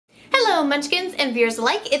Hello Munchkins and viewers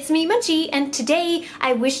alike, it's me Munchie, and today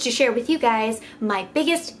I wish to share with you guys my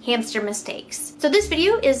biggest hamster mistakes. So this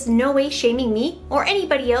video is no way shaming me or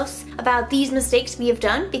anybody else about these mistakes we have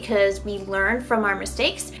done, because we learn from our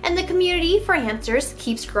mistakes and the community for hamsters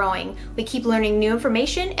keeps growing. We keep learning new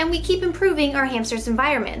information and we keep improving our hamster's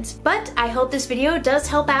environment. But I hope this video does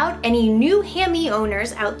help out any new hammy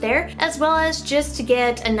owners out there, as well as just to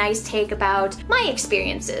get a nice take about my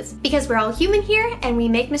experiences, because we're all human here and we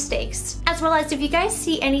make mistakes. As well as if you guys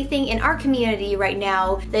see anything in our community right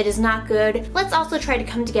now that is not good, let's also try to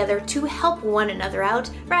come together to help one another out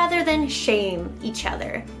rather than shame each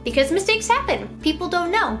other. Because mistakes happen, people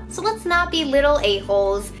don't know. So let's not be little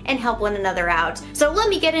a-holes and help one another out. So let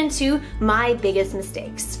me get into my biggest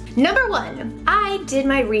mistakes. Number one, I did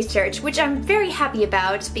my research, which I'm very happy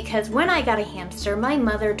about, because when I got a hamster, my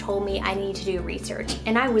mother told me I need to do research,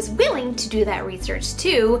 and I was willing to do that research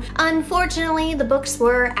too. Unfortunately, the books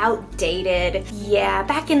were outdated. Yeah,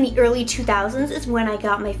 back in the early 2000s is when I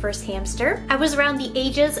got my first hamster. I was around the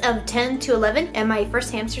ages of 10 to 11, and my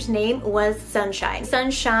first hamster's name was Sunshine.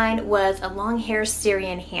 Sunshine was a long-haired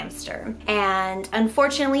Syrian hamster, and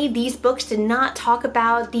unfortunately, these books did not talk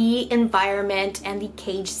about the environment and the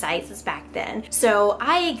cage sizes back then. So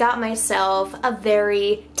I got myself a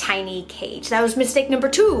very tiny cage. That was mistake number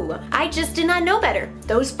two. I just did not know better.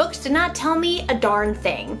 Those books did not tell me a darn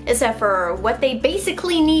thing, except for what they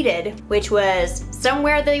basically needed, which was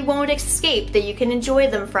somewhere they won't escape that you can enjoy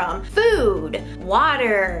them from. Food,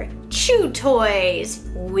 water, chew toys,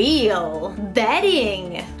 wheel,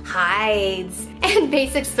 bedding, hides, and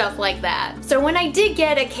basic stuff like that. So when I did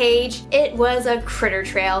get a cage, it was a critter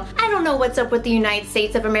trail. I don't know what's up with the United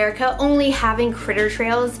States of America only having critter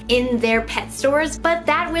trails in their pet stores, but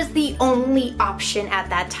that was the only option at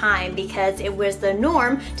that time because it was the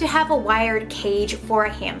norm to have a wired cage for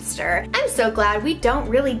a hamster. I'm so glad we don't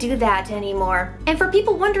really do that anymore. And for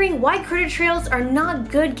people wondering why critter trails are not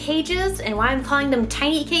good cages and why I'm calling them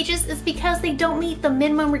tiny cages, is because they don't meet the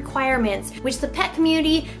minimum requirements, which the pet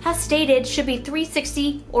community has stated should be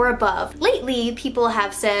 360 or above. Lately, people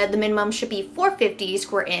have said the minimum should be 450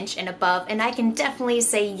 square inch and above, and I can definitely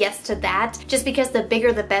say yes to that, just because the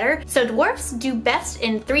bigger the better. So dwarfs do best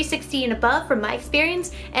in 360 and above from my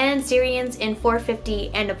experience, and Syrians in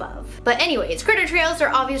 450 and above. But anyways, critter trails are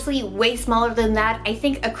obviously way smaller than that. I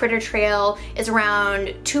think a critter trail is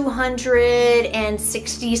around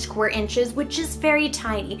 260 square inches, which is very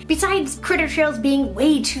tiny. Besides critter trails being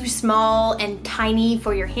way too small and tiny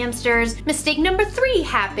for your hamsters, mistake number three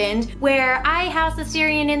happened where I housed a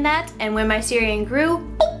Syrian in that, and when my Syrian grew,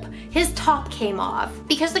 boop, his top came off.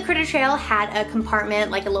 Because the critter trail had a compartment,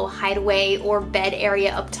 like a little hideaway or bed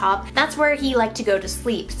area up top, that's where he liked to go to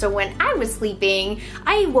sleep. So when I was sleeping,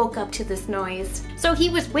 I woke up to this noise. So he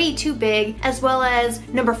was way too big, as well as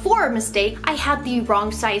number four mistake, I had the wrong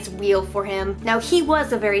size wheel for him. Now he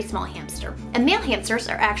was a very small hamster, and male hamsters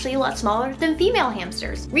are actually a lot smaller than female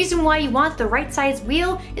hamsters. Reason why you want the right size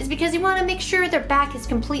wheel is because you want to make sure their back is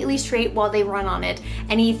completely straight while they run on it.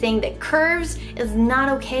 Anything that curves is not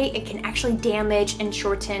okay. It can actually damage and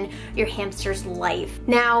shorten your hamster's life.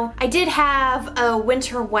 Now, I did have a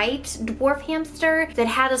winter white dwarf hamster that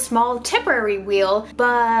had a small temporary wheel,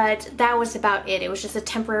 but that was about it. It was just a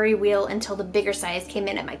temporary wheel until the bigger size came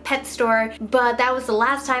in at my pet store. But that was the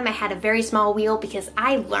last time I had a very small wheel, because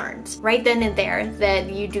I learned right then and there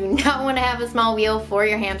that you do not want to have a small wheel for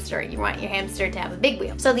your hamster. You want your hamster to have a big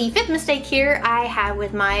wheel. So the fifth mistake here I had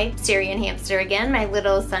with my Syrian hamster again, my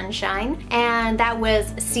little Sunshine, and that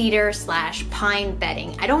was cedar/pine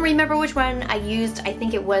bedding. I don't remember which one I used. I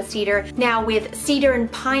think it was cedar. Now with cedar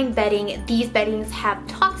and pine bedding, these beddings have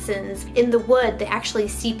toxins in the wood that actually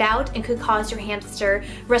seep out and could cause your hamster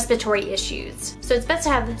respiratory issues. So it's best to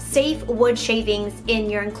have safe wood shavings in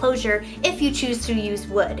your enclosure if you choose to use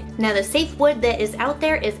wood. Now the safe wood that is out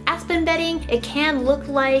there is aspen bedding. It can look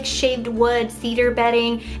like shaved wood, cedar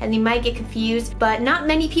bedding, and you might get confused, but not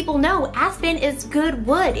many people know aspen is good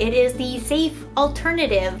wood. It is the safe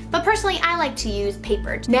alternative. But personally, I like to use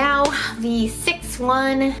papered. Now, the sixth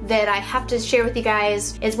one that I have to share with you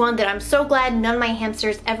guys is one that I'm so glad none of my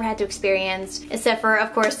hamsters ever had to experience, except for,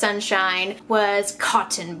 of course, Sunshine, was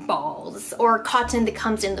cotton balls, or cotton that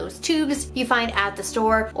comes in those tubes you find at the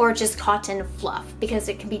store, or just cotton fluff, because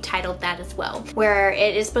it can be titled that as well, where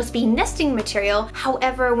it is supposed to be nesting material.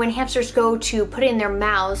 However, when hamsters go to put it in their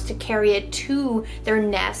mouths to carry it to their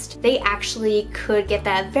nest, they actually could get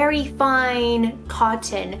that very fine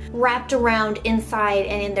cotton wrapped around inside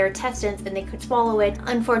and in their intestines, and they could swallow it.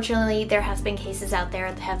 Unfortunately, there has been cases out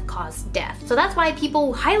there that have caused death. So that's why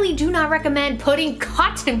people highly do not recommend putting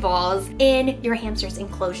cotton balls in your hamster's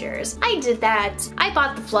enclosures. I did that. I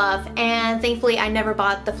bought the fluff, and thankfully I never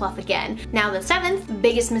bought the fluff again. Now the 7th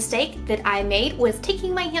biggest mistake that I made was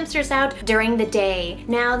taking my hamsters out during the day.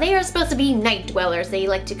 Now they are supposed to be night dwellers. They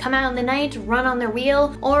like to come out in the night, run on their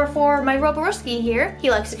wheel, or for my Roborowski here,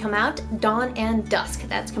 he likes to come out dawn and dusk.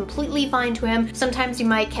 That's completely fine to him. Sometimes you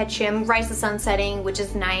might catch him right as the sun's setting, which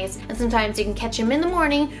is nice, and sometimes you can catch him in the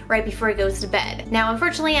morning right before he goes to bed. Now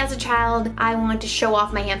unfortunately as a child, I want to show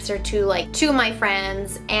off my hamster to like 2 of my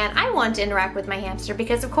friends, and I want to interact with my hamster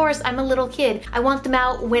because of course I'm a little kid. I want them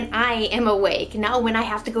out when I am awake, not when I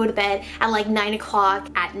have to go to bed at like 9 o'clock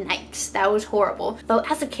at night. That was horrible.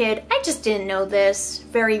 But as a kid, I just didn't know this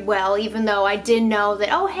very well, even though I did know that,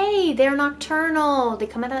 oh hey, they're nocturnal, they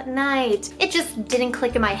come out at night. It just didn't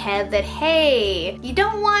click in my head that, hey, you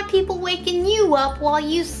don't want people waking you up while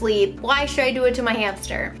you sleep. Why should I do it to my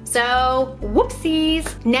hamster? So, whoopsies.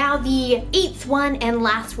 Now the 8th one and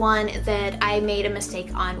last one that I made a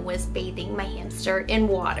mistake on was bathing my hamster in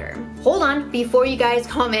water. Hold on, before you guys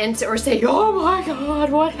comment or say, oh my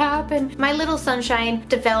god, what happened? My little sunshine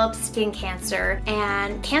developed skin cancer,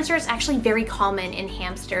 and cancer is actually very common in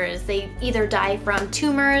hamsters. They either die from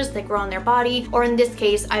tumors that grow on their body, or in this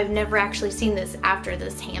case, I've never actually seen this after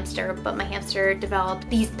this hamster, but my hamster developed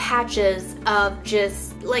these patches of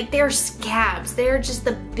just like, they're scabs. They're just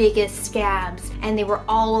the biggest scabs, and they were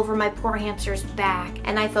all over my poor hamster's back,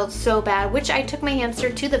 and I felt so bad, which I took my hamster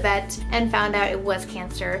to the vet and found out it was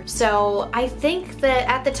cancer. So I think that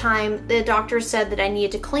at the time the doctor said that I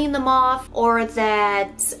needed to clean them off, or that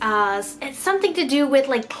it's something to do with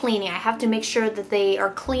like cleaning. I have to make sure that they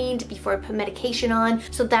are cleaned before I put medication on.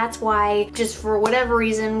 So that's why, just for whatever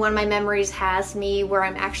reason, one of my memories has me where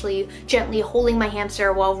I'm actually gently holding my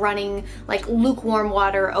hamster while running like lukewarm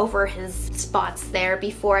water over his spots there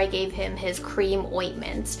before I gave him his cream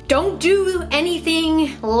ointment. Don't do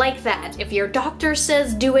anything like that. If your doctor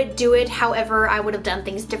says do it, do it. However, I would have done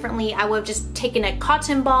things differently. I would have just taken a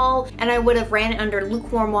cotton ball and I would have ran it under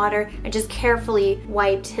lukewarm water and just carefully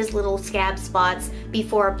wiped his little scab spots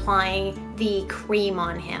before applying the cream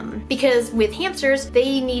on him. Because with hamsters,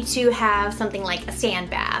 they need to have something like a sand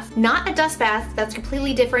bath. Not a dust bath, that's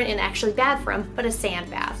completely different and actually bad for them, but a sand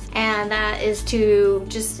bath. And that is to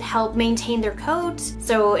just help maintain their coat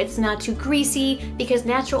so it's not too greasy, because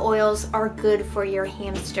natural oils are good for your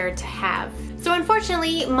hamster to have. So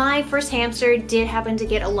unfortunately, my first hamster did happen to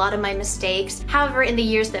get a lot of my mistakes. However, in the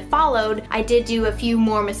years that followed, I did do a few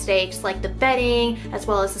more mistakes, like the bedding, as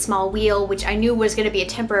well as the small wheel, which I knew was going to be a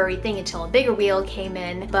temporary thing until a bigger wheel came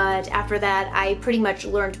in. But after that, I pretty much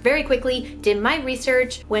learned very quickly, did my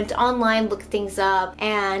research, went online, looked things up,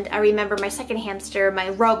 and I remember my second hamster, my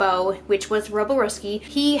Robo, which was Roborowski,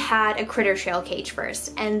 he had a critter shell cage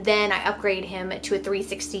first, and then I upgraded him to a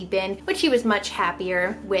 360 bin, which he was much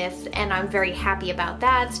happier with, and I'm very happy about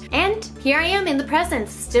that. And here I am in the present,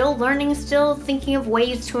 still learning, still thinking of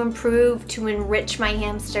ways to improve, to enrich my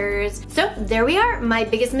hamsters. So there we are, my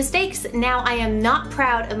biggest mistakes. Now I am not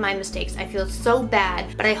proud of my mistakes. I feel so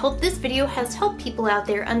bad, but I hope this video has helped people out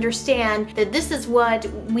there understand that this is what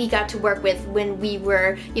we got to work with when we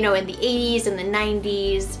were, you know, in the 80s and the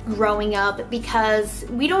 90s growing up, because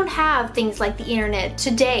we don't have things like the internet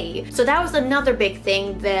today. So that was another big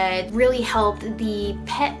thing that really helped the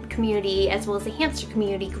pet community as well as the hamster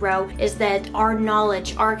community grow, is that our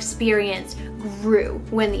knowledge, our experience grew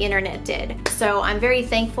when the internet did. So I'm very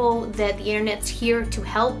thankful that the internet's here to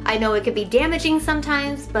help. I know it could be damaging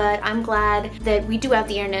sometimes, but I'm glad that we do have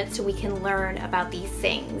the internet so we can learn about these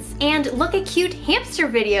things. And look at cute hamster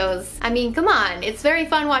videos. I mean, come on, it's very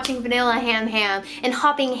fun watching Vanilla Ham Ham and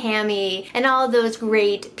Hopping Hammy and all those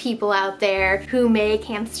great people out there who make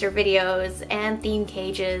hamster videos and theme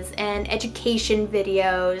cages and education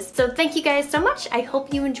videos. So thank you guys so much. I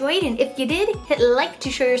hope you enjoyed, and if you did, hit like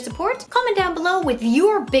to show your support. Comment down below with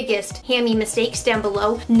your biggest hammy mistakes down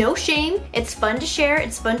below. No shame. It's fun to share.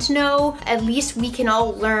 It's fun to know. At least we can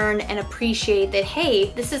all learn and appreciate that,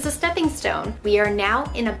 hey, this is a stepping stone. We are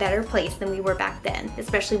now in a better place than we were back then,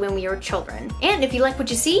 especially when we were children. And if you like what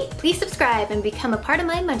you see, please subscribe and become a part of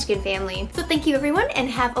my Munchkin family. So thank you everyone, and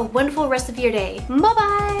have a wonderful rest of your day.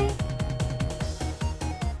 Bye-bye!